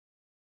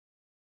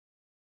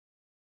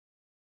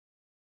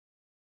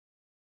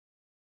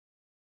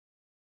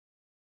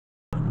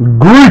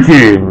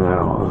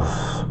Greetings!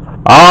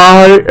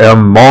 I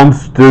am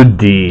Monster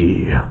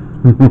D.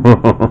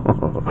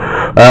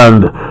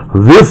 And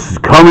this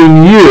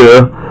coming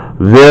year,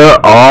 there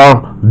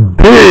are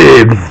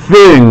big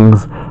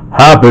things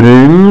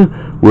happening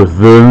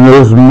within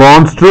this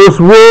monstrous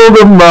world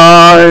of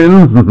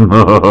mine.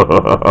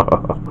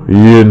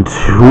 In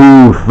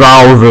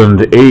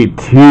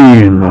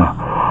 2018,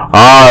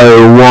 I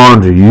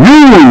want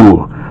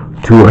you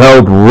to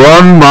help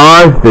run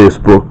my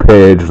Facebook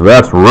page.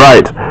 That's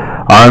right.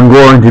 I'm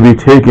going to be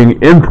taking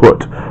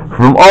input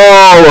from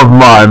all of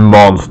my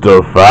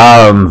monster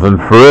fans and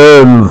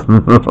friends.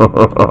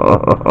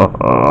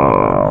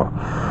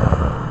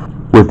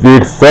 With the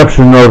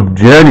exception of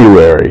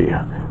January,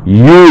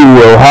 you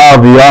will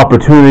have the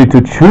opportunity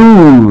to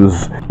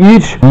choose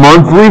each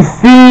monthly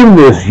theme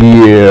this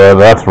year.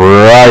 That's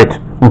right.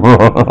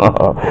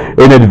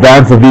 In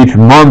advance of each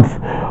month,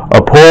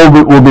 a poll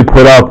will be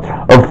put up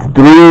of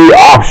 3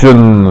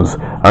 options,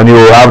 and you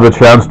will have the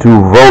chance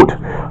to vote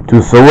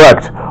to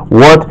select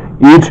what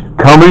each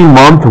coming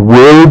month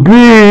will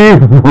be.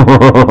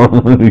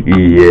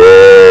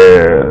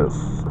 Yes.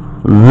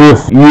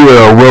 This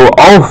year will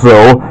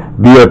also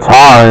be a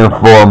time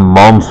for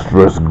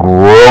monstrous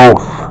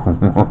growth.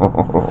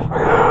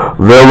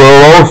 There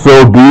will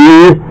also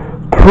be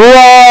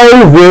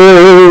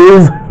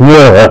prizes.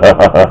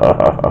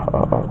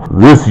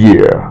 This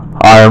year,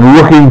 I am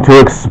looking to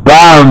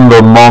expand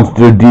the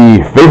Monster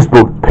D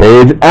Facebook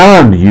page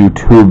and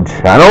YouTube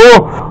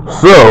channel,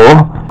 so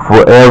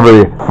for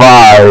every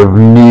 5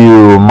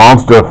 new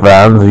monster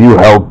fans you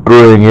help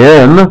bring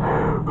in,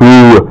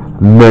 who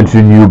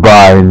mention you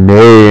by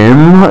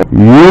name,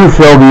 you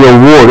shall be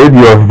awarded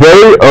your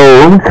very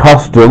own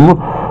custom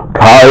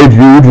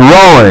kaiju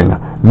drawing,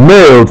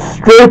 mailed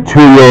straight to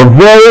your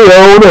very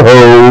own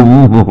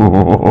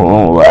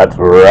home. That's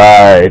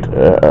right.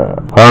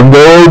 And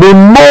there will be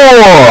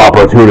more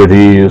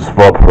opportunities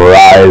for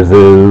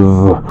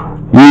prizes.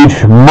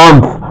 Each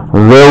month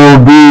there will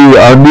be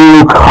a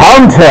new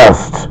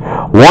contest.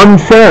 1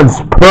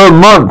 chance per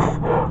month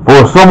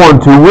for someone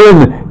to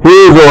win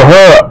his or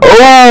her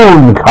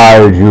own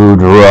kaiju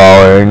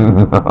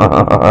drawing.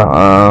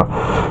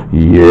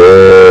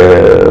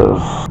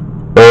 Yes.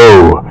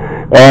 Oh,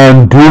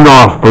 and do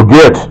not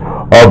forget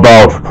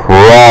about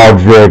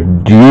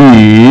Project D.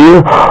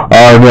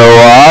 I know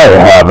I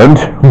haven't.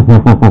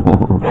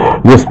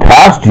 This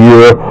past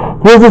year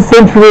was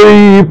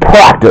essentially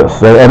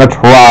practice and a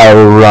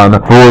trial run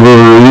for the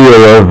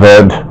real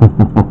event.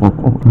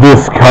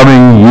 This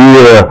coming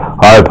year,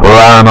 I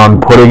plan on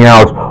putting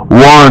out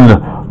 1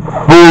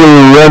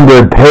 fully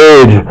rendered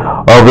page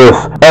of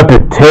this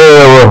epic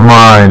tale of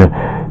mine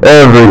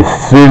every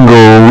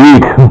single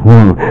week.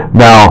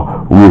 Now,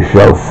 we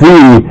shall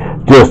see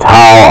just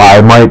how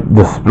I might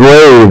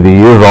display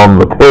these on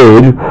the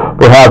page.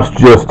 Perhaps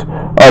just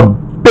a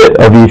bit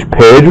of each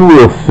page,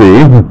 we'll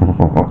see.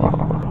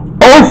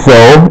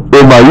 Also,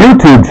 in my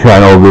YouTube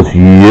channel this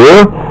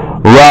year,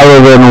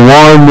 rather than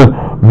 1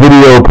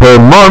 video per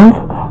month,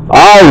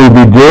 I will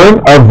be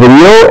doing a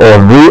video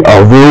every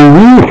other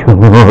week.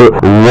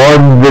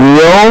 1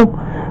 video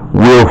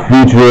will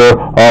feature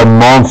a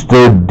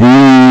Monster D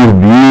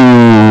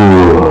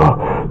view.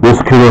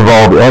 This could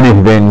involve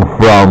anything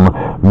from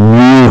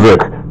music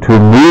to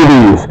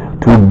movies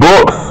to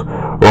books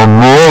or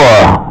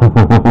more.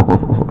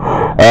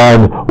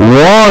 And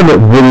 1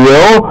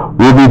 video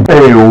will be a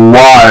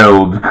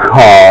wild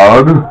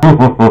card.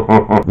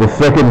 The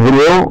second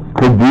video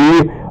could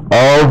be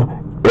of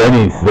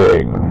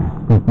anything.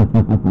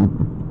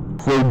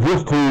 So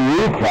just to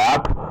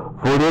recap,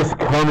 for this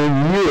coming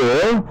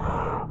year,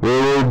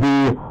 there will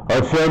be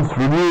a chance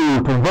for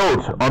you to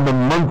vote on the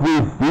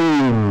monthly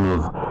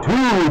themes.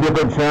 2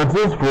 different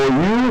chances for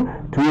you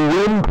to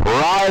win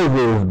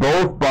prizes,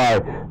 both by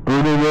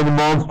bringing in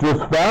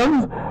monstrous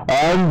fans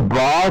and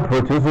by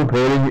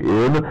participating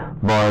in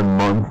my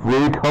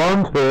monthly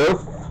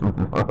contests.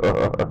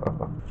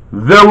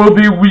 There will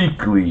be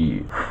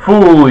weekly,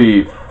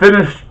 fully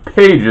finished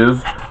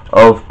pages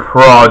of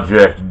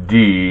Project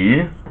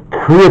D,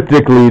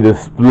 cryptically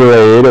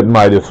displayed at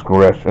my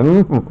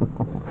discretion,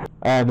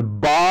 and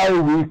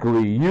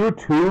bi-weekly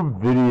YouTube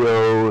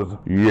videos.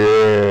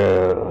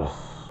 Yes.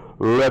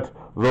 Let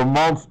the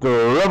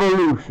monster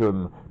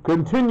revolution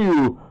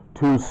continue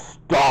to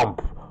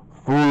stomp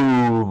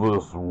through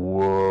this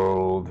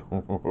world.